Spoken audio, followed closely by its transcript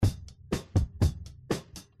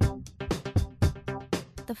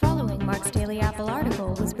The following Mark's Daily Apple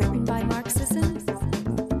article was written by Mark Sisson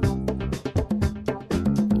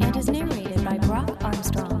and is narrated by Brock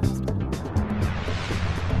Armstrong.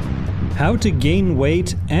 How to gain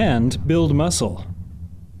weight and build muscle.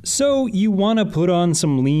 So you want to put on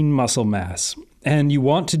some lean muscle mass, and you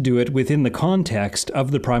want to do it within the context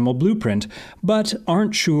of the Primal Blueprint, but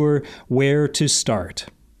aren't sure where to start.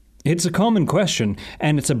 It's a common question,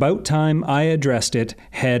 and it's about time I addressed it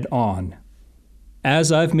head on.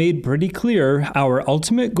 As I've made pretty clear, our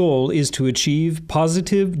ultimate goal is to achieve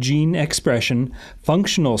positive gene expression,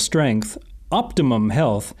 functional strength, optimum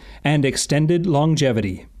health, and extended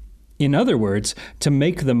longevity. In other words, to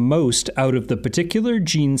make the most out of the particular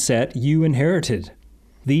gene set you inherited.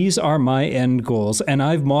 These are my end goals, and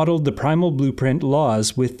I've modeled the Primal Blueprint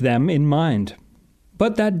laws with them in mind.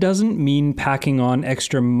 But that doesn't mean packing on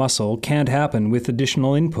extra muscle can't happen with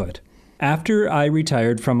additional input. After I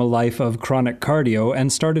retired from a life of chronic cardio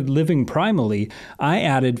and started living primally, I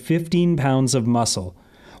added 15 pounds of muscle,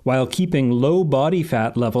 while keeping low body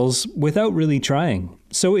fat levels without really trying.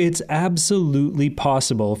 So it's absolutely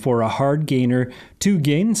possible for a hard gainer to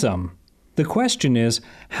gain some. The question is,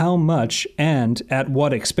 how much and at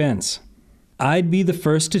what expense? I'd be the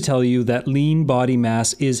first to tell you that lean body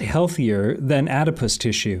mass is healthier than adipose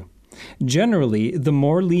tissue. Generally, the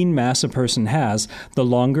more lean mass a person has, the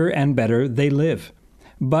longer and better they live.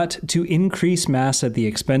 But to increase mass at the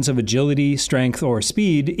expense of agility, strength, or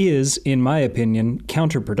speed is, in my opinion,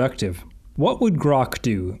 counterproductive. What would Grok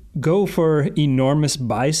do? Go for enormous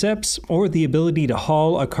biceps or the ability to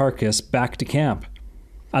haul a carcass back to camp?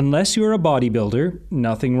 Unless you're a bodybuilder,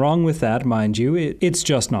 nothing wrong with that, mind you, it's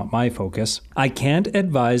just not my focus. I can't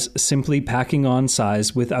advise simply packing on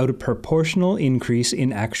size without a proportional increase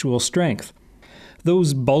in actual strength.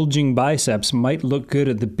 Those bulging biceps might look good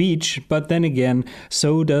at the beach, but then again,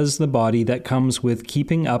 so does the body that comes with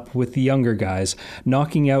keeping up with the younger guys,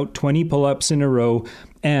 knocking out 20 pull-ups in a row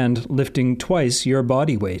and lifting twice your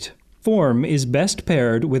body weight. Form is best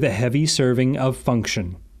paired with a heavy serving of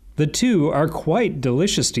function. The two are quite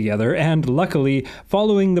delicious together, and luckily,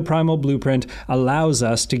 following the Primal Blueprint allows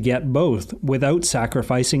us to get both without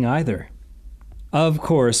sacrificing either. Of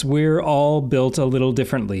course, we're all built a little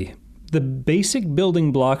differently. The basic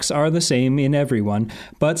building blocks are the same in everyone,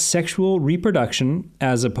 but sexual reproduction,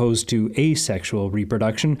 as opposed to asexual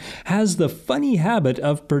reproduction, has the funny habit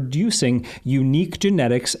of producing unique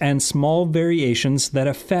genetics and small variations that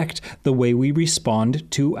affect the way we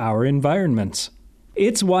respond to our environments.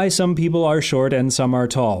 It's why some people are short and some are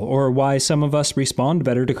tall, or why some of us respond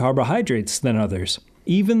better to carbohydrates than others.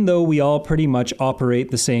 Even though we all pretty much operate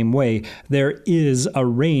the same way, there is a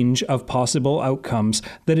range of possible outcomes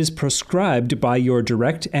that is prescribed by your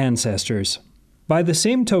direct ancestors. By the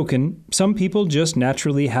same token, some people just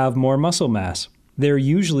naturally have more muscle mass. They're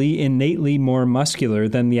usually innately more muscular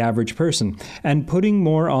than the average person, and putting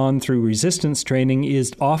more on through resistance training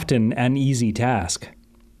is often an easy task.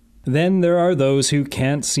 Then there are those who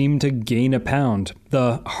can't seem to gain a pound,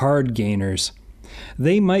 the hard gainers.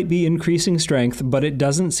 They might be increasing strength, but it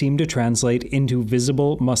doesn't seem to translate into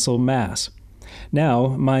visible muscle mass. Now,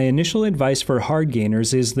 my initial advice for hard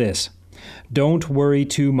gainers is this: don't worry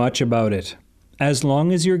too much about it. As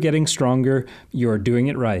long as you're getting stronger, you're doing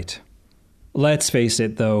it right. Let's face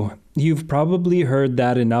it, though, you've probably heard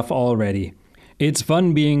that enough already. It's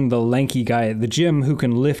fun being the lanky guy at the gym who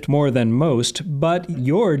can lift more than most, but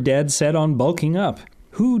you're dead set on bulking up.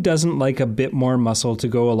 Who doesn't like a bit more muscle to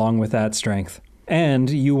go along with that strength? And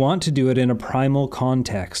you want to do it in a primal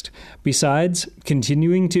context. Besides,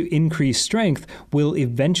 continuing to increase strength will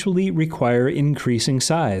eventually require increasing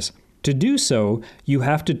size. To do so, you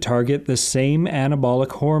have to target the same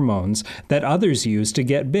anabolic hormones that others use to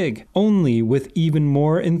get big, only with even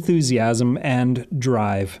more enthusiasm and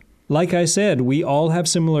drive. Like I said, we all have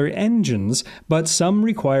similar engines, but some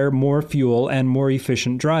require more fuel and more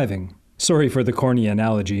efficient driving. Sorry for the corny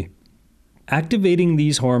analogy. Activating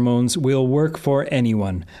these hormones will work for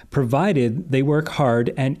anyone, provided they work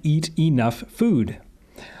hard and eat enough food.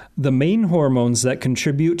 The main hormones that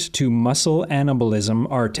contribute to muscle anabolism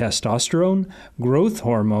are testosterone, growth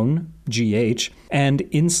hormone, GH, and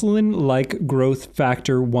insulin-like growth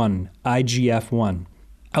factor 1, IGF-1.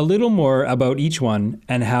 A little more about each one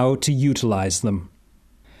and how to utilize them.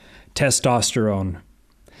 Testosterone.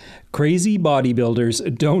 Crazy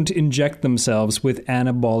bodybuilders don't inject themselves with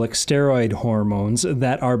anabolic steroid hormones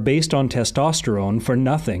that are based on testosterone for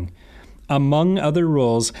nothing. Among other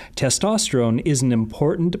roles, testosterone is an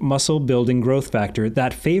important muscle-building growth factor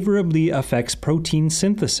that favorably affects protein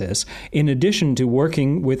synthesis, in addition to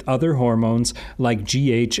working with other hormones like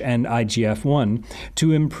GH and IGF-1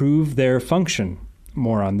 to improve their function.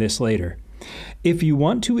 More on this later. If you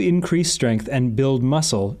want to increase strength and build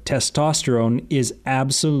muscle, testosterone is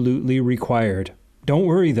absolutely required. Don't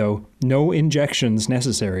worry though, no injections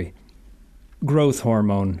necessary. Growth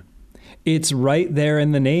hormone. It's right there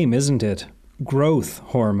in the name, isn't it? Growth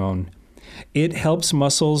hormone. It helps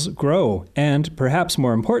muscles grow, and perhaps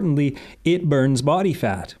more importantly, it burns body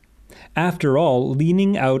fat. After all,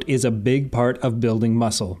 leaning out is a big part of building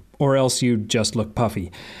muscle, or else you just look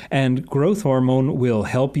puffy, and growth hormone will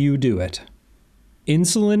help you do it.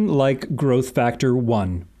 Insulin-like growth factor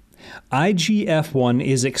 1. IGF-1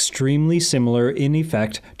 is extremely similar in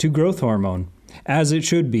effect to growth hormone. As it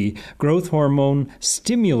should be, growth hormone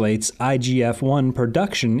stimulates IGF-1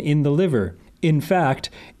 production in the liver. In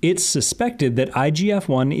fact, it's suspected that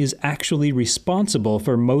IGF-1 is actually responsible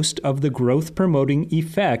for most of the growth-promoting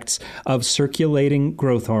effects of circulating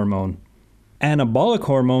growth hormone. Anabolic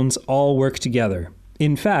hormones all work together.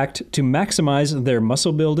 In fact, to maximize their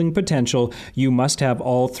muscle-building potential, you must have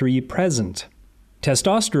all three present.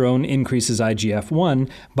 Testosterone increases IGF-1,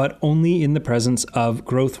 but only in the presence of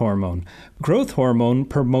growth hormone. Growth hormone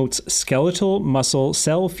promotes skeletal muscle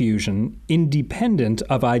cell fusion independent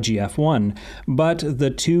of IGF-1, but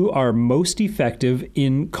the two are most effective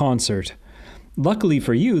in concert. Luckily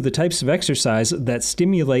for you, the types of exercise that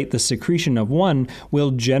stimulate the secretion of one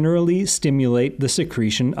will generally stimulate the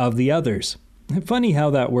secretion of the others. Funny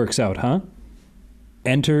how that works out, huh?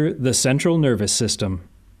 Enter the central nervous system.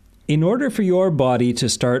 In order for your body to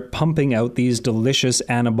start pumping out these delicious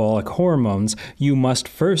anabolic hormones, you must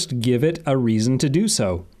first give it a reason to do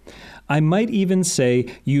so. I might even say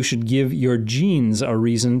you should give your genes a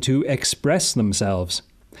reason to express themselves.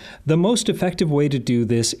 The most effective way to do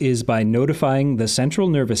this is by notifying the central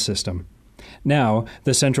nervous system. Now,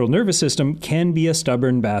 the central nervous system can be a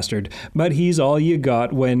stubborn bastard, but he's all you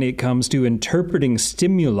got when it comes to interpreting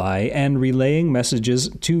stimuli and relaying messages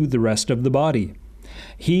to the rest of the body.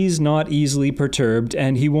 He's not easily perturbed,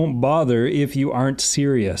 and he won't bother if you aren't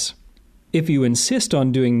serious. If you insist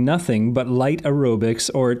on doing nothing but light aerobics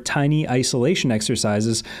or tiny isolation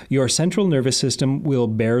exercises, your central nervous system will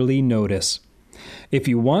barely notice. If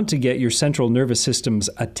you want to get your central nervous system's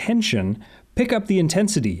attention, pick up the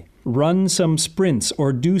intensity. Run some sprints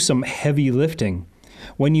or do some heavy lifting.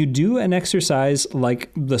 When you do an exercise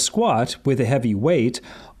like the squat with a heavy weight,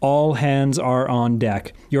 all hands are on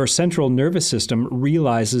deck. Your central nervous system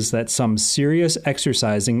realizes that some serious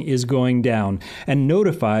exercising is going down and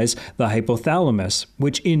notifies the hypothalamus,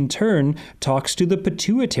 which in turn talks to the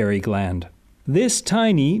pituitary gland. This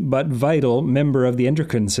tiny but vital member of the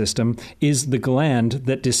endocrine system is the gland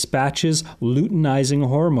that dispatches luteinizing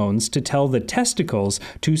hormones to tell the testicles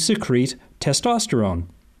to secrete testosterone.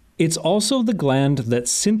 It's also the gland that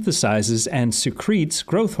synthesizes and secretes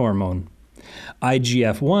growth hormone.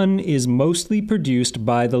 IGF-1 is mostly produced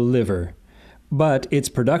by the liver, but its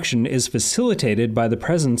production is facilitated by the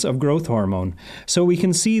presence of growth hormone, so we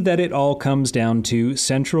can see that it all comes down to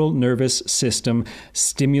central nervous system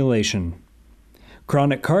stimulation.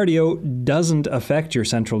 Chronic cardio doesn't affect your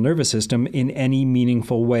central nervous system in any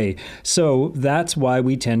meaningful way, so that's why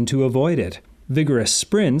we tend to avoid it. Vigorous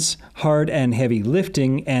sprints, hard and heavy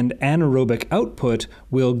lifting, and anaerobic output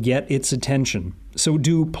will get its attention, so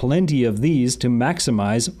do plenty of these to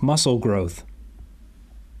maximize muscle growth.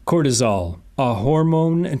 Cortisol, a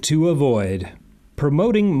hormone to avoid.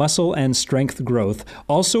 Promoting muscle and strength growth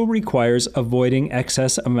also requires avoiding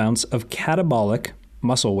excess amounts of catabolic,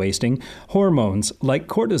 muscle-wasting, hormones like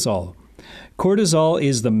cortisol. Cortisol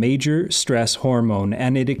is the major stress hormone,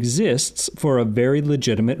 and it exists for a very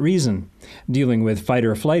legitimate reason, dealing with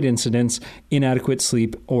fight-or-flight incidents, inadequate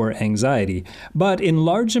sleep, or anxiety. But in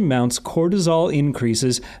large amounts, cortisol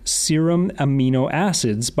increases serum amino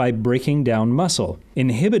acids by breaking down muscle,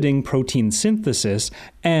 inhibiting protein synthesis,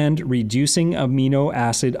 and reducing amino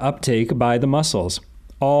acid uptake by the muscles.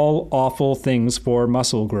 All awful things for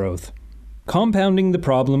muscle growth. Compounding the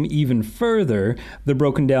problem even further, the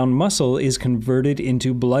broken down muscle is converted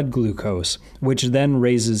into blood glucose, which then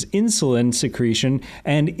raises insulin secretion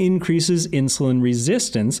and increases insulin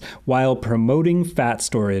resistance while promoting fat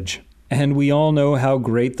storage. And we all know how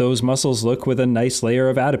great those muscles look with a nice layer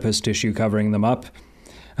of adipose tissue covering them up.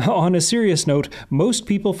 On a serious note, most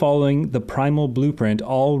people following the Primal Blueprint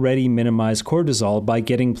already minimize cortisol by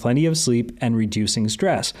getting plenty of sleep and reducing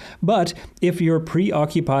stress. But if you're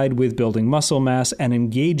preoccupied with building muscle mass and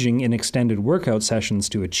engaging in extended workout sessions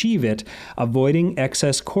to achieve it, avoiding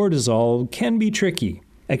excess cortisol can be tricky.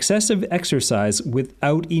 Excessive exercise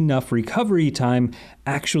without enough recovery time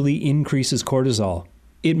actually increases cortisol.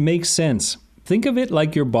 It makes sense. Think of it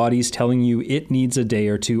like your body's telling you it needs a day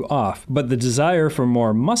or two off, but the desire for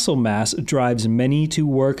more muscle mass drives many to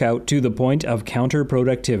work out to the point of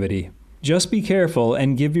counterproductivity. Just be careful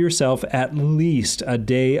and give yourself at least a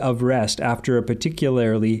day of rest after a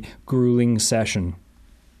particularly grueling session.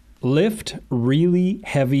 Lift really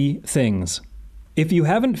heavy things. If you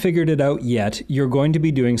haven't figured it out yet, you're going to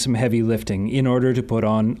be doing some heavy lifting in order to put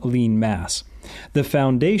on lean mass. The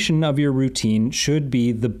foundation of your routine should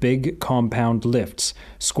be the big compound lifts: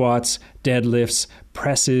 squats, deadlifts,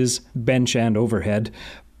 presses, bench and overhead,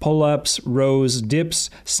 pull-ups, rows,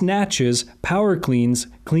 dips, snatches, power cleans,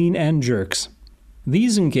 clean and jerks.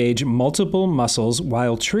 These engage multiple muscles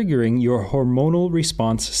while triggering your hormonal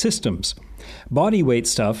response systems. Body weight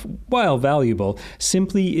stuff, while valuable,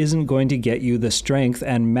 simply isn't going to get you the strength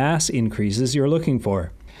and mass increases you're looking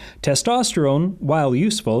for. Testosterone, while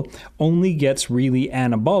useful, only gets really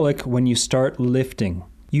anabolic when you start lifting.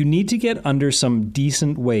 You need to get under some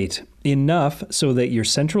decent weight, enough so that your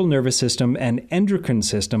central nervous system and endocrine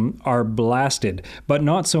system are blasted, but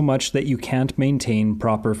not so much that you can't maintain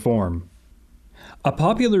proper form. A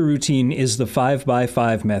popular routine is the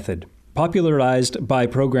 5x5 method, popularized by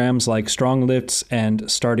programs like Strong Lifts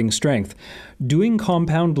and Starting Strength. Doing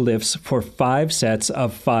compound lifts for 5 sets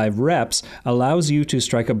of 5 reps allows you to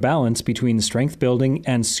strike a balance between strength building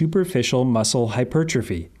and superficial muscle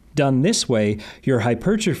hypertrophy. Done this way, your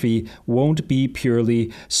hypertrophy won't be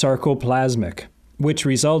purely sarcoplasmic, which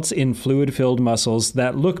results in fluid-filled muscles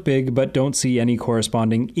that look big but don't see any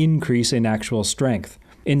corresponding increase in actual strength.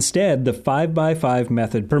 Instead, the 5x5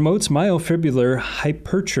 method promotes myofibrillar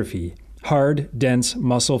hypertrophy, hard, dense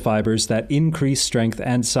muscle fibers that increase strength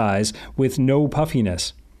and size with no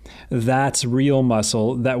puffiness. That's real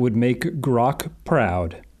muscle that would make Brock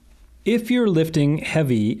proud. If you're lifting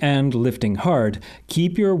heavy and lifting hard,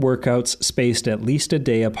 keep your workouts spaced at least a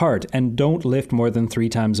day apart and don't lift more than 3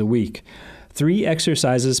 times a week. 3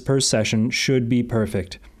 exercises per session should be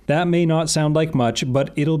perfect. That may not sound like much,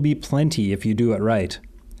 but it'll be plenty if you do it right.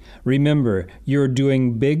 Remember, you're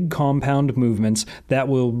doing big compound movements that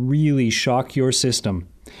will really shock your system,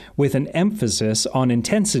 with an emphasis on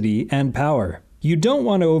intensity and power. You don't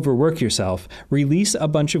want to overwork yourself, release a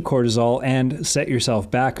bunch of cortisol, and set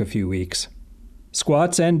yourself back a few weeks.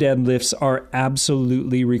 Squats and deadlifts are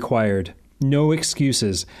absolutely required. No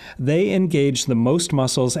excuses. They engage the most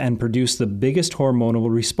muscles and produce the biggest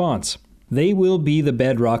hormonal response. They will be the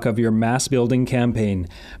bedrock of your mass-building campaign.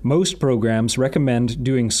 Most programs recommend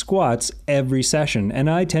doing squats every session, and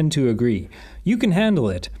I tend to agree. You can handle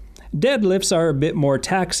it. Deadlifts are a bit more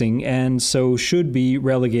taxing and so should be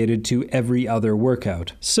relegated to every other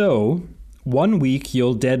workout. So, one week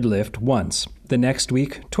you'll deadlift once, the next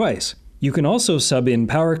week twice. You can also sub in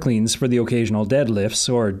power cleans for the occasional deadlifts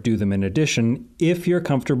or do them in addition if you're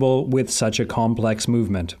comfortable with such a complex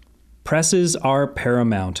movement. Presses are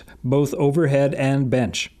paramount, both overhead and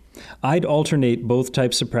bench. I'd alternate both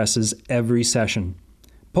types of presses every session.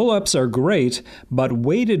 Pull-ups are great, but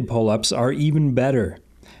weighted pull-ups are even better.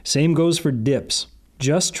 Same goes for dips.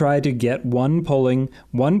 Just try to get 1 pulling,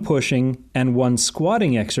 1 pushing, and 1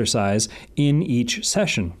 squatting exercise in each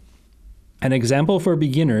session. An example for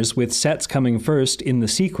beginners with sets coming first in the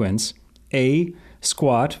sequence: A.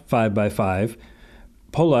 Squat 5x5,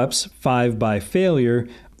 pull-ups 5 by failure,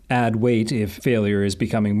 add weight if failure is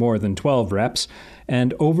becoming more than 12 reps,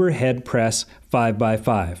 and overhead press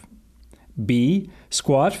 5x5. B.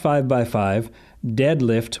 Squat 5x5,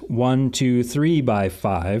 deadlift 1, 2, 3 by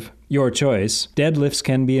 5. Your choice. Deadlifts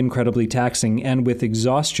can be incredibly taxing, and with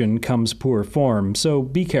exhaustion comes poor form, so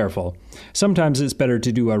be careful. Sometimes it's better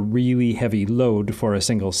to do a really heavy load for a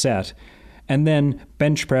single set. And then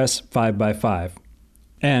bench press 5x5.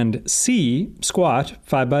 And C. Squat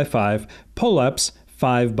 5x5, pull-ups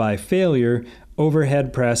 5 by failure,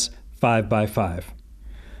 overhead press 5x5.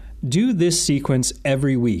 Do this sequence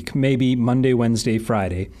every week, maybe Monday, Wednesday,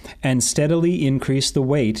 Friday, and steadily increase the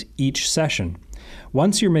weight each session.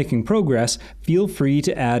 Once you're making progress, feel free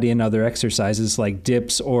to add in other exercises like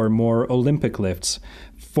dips or more Olympic lifts.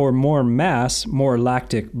 For more mass, more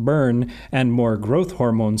lactic burn, and more growth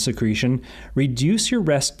hormone secretion, reduce your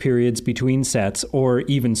rest periods between sets or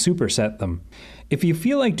even superset them. If you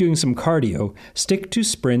feel like doing some cardio, stick to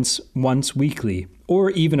sprints once weekly, or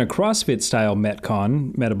even a CrossFit-style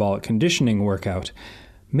Metcon, metabolic conditioning workout.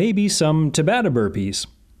 Maybe some Tabata burpees.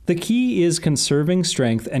 The key is conserving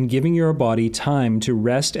strength and giving your body time to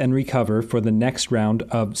rest and recover for the next round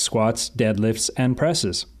of squats, deadlifts, and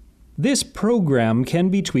presses. This program can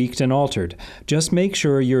be tweaked and altered. Just make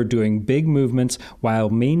sure you're doing big movements while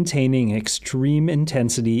maintaining extreme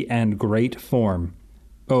intensity and great form.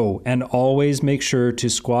 Oh, and always make sure to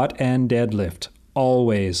squat and deadlift.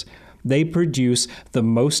 Always. They produce the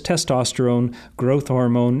most testosterone, growth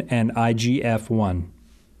hormone, and IGF-1.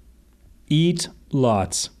 Eat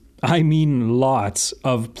lots. I mean lots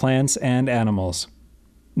of plants and animals.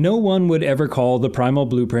 No one would ever call the Primal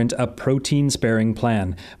Blueprint a protein-sparing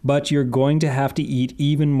plan, but you're going to have to eat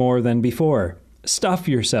even more than before. Stuff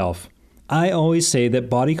yourself. I always say that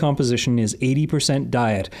body composition is 80%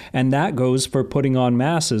 diet, and that goes for putting on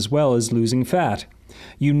mass as well as losing fat.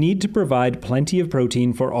 You need to provide plenty of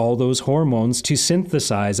protein for all those hormones to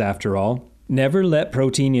synthesize, after all. Never let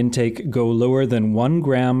protein intake go lower than 1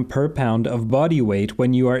 gram per pound of body weight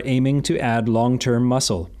when you are aiming to add long-term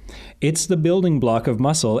muscle. It's the building block of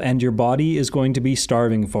muscle, and your body is going to be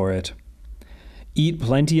starving for it. Eat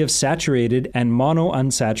plenty of saturated and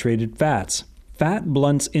monounsaturated fats. Fat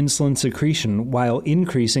blunts insulin secretion while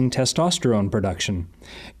increasing testosterone production.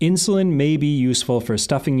 Insulin may be useful for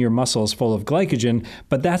stuffing your muscles full of glycogen,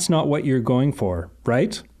 but that's not what you're going for,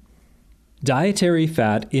 right? Dietary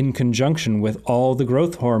fat, in conjunction with all the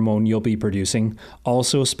growth hormone you'll be producing,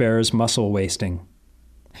 also spares muscle wasting.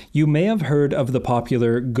 You may have heard of the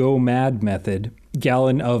popular Go Mad method,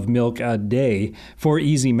 gallon of milk a day, for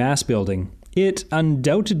easy mass building. It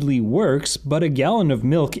undoubtedly works, but a gallon of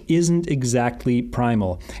milk isn't exactly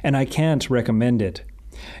primal, and I can't recommend it.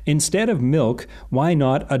 Instead of milk, why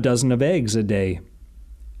not a dozen of eggs a day?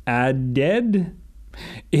 Dead?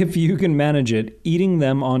 If you can manage it, eating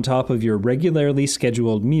them on top of your regularly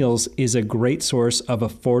scheduled meals is a great source of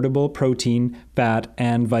affordable protein, fat,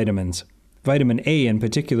 and vitamins. Vitamin A in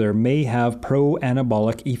particular may have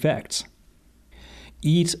pro-anabolic effects.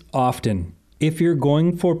 Eat often. If you're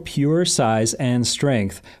going for pure size and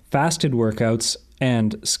strength, fasted workouts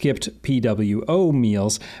and skipped PWO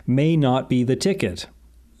meals may not be the ticket.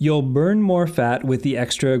 You'll burn more fat with the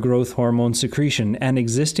extra growth hormone secretion, and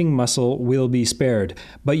existing muscle will be spared,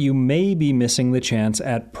 but you may be missing the chance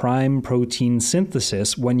at prime protein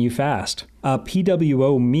synthesis when you fast. A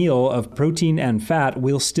PWO meal of protein and fat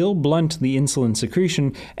will still blunt the insulin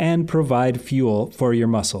secretion and provide fuel for your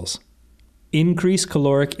muscles. Increase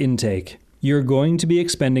caloric intake. You're going to be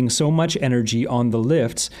expending so much energy on the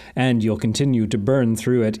lifts, and you'll continue to burn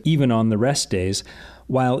through it even on the rest days.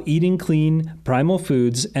 While eating clean, primal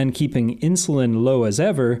foods and keeping insulin low as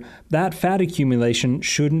ever, that fat accumulation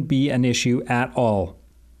shouldn't be an issue at all.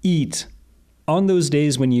 Eat. On those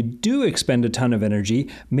days when you do expend a ton of energy,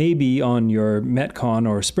 maybe on your Metcon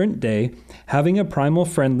or sprint day, having a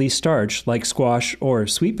primal-friendly starch like squash or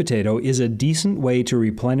sweet potato is a decent way to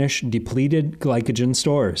replenish depleted glycogen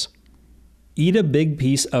stores. Eat a big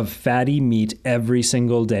piece of fatty meat every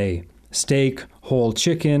single day. Steak, whole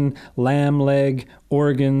chicken, lamb leg,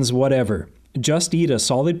 organs, whatever. Just eat a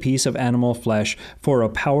solid piece of animal flesh for a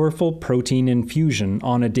powerful protein infusion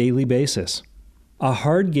on a daily basis. A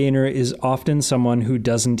hard gainer is often someone who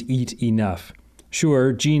doesn't eat enough.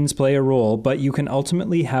 Sure, genes play a role, but you can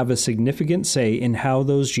ultimately have a significant say in how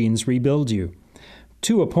those genes rebuild you.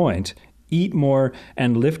 To a point, eat more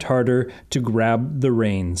and lift harder to grab the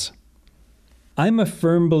reins. I'm a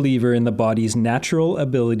firm believer in the body's natural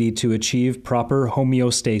ability to achieve proper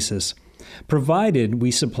homeostasis, provided we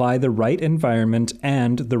supply the right environment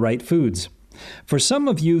and the right foods. For some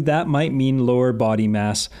of you, that might mean lower body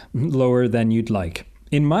mass, lower than you'd like.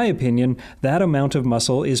 In my opinion, that amount of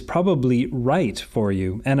muscle is probably right for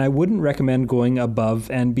you, and I wouldn't recommend going above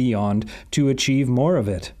and beyond to achieve more of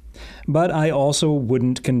it. But I also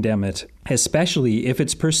wouldn't condemn it, especially if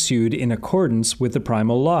it's pursued in accordance with the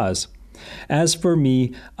primal laws. As for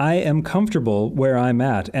me, I am comfortable where I'm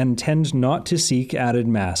at and tend not to seek added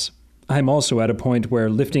mass. I'm also at a point where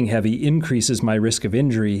lifting heavy increases my risk of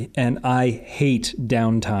injury, and I hate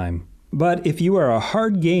downtime. But if you are a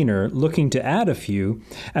hard gainer looking to add a few,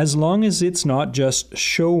 as long as it's not just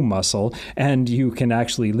show muscle and you can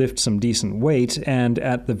actually lift some decent weight and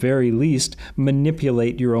at the very least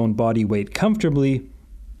manipulate your own body weight comfortably,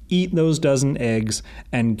 eat those dozen eggs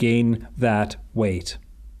and gain that weight.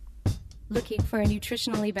 Looking for a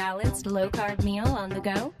nutritionally balanced, low-carb meal on the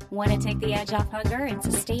go? Want to take the edge off hunger and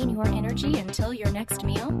sustain your energy until your next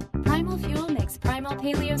meal? Primal Fuel makes primal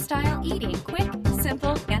paleo-style eating quick,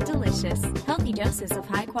 simple, and delicious. Healthy doses of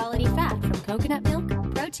high-quality fat from coconut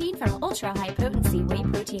milk, protein from ultra-high-potency whey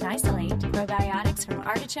protein isolate, probiotics from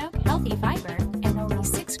artichoke, healthy fiber, and only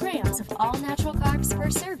 6 grams of all-natural carbs per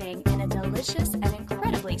serving in a delicious and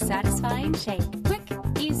incredibly satisfying shake. Quick,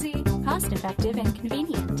 easy, cost-effective, and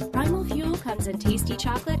convenient. Primal Fuel comes in tasty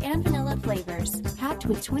chocolate and vanilla flavors, packed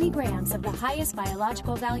with 20 grams of the highest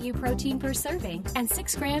biological value protein per serving and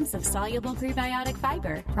 6 grams of soluble prebiotic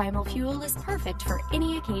fiber. Primal Fuel is perfect for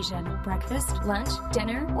any occasion: breakfast, lunch,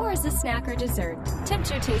 dinner, or as a snack or dessert. Tempt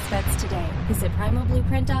your taste buds today. Visit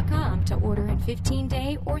primalblueprint.com to order in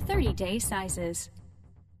 15-day or 30-day sizes.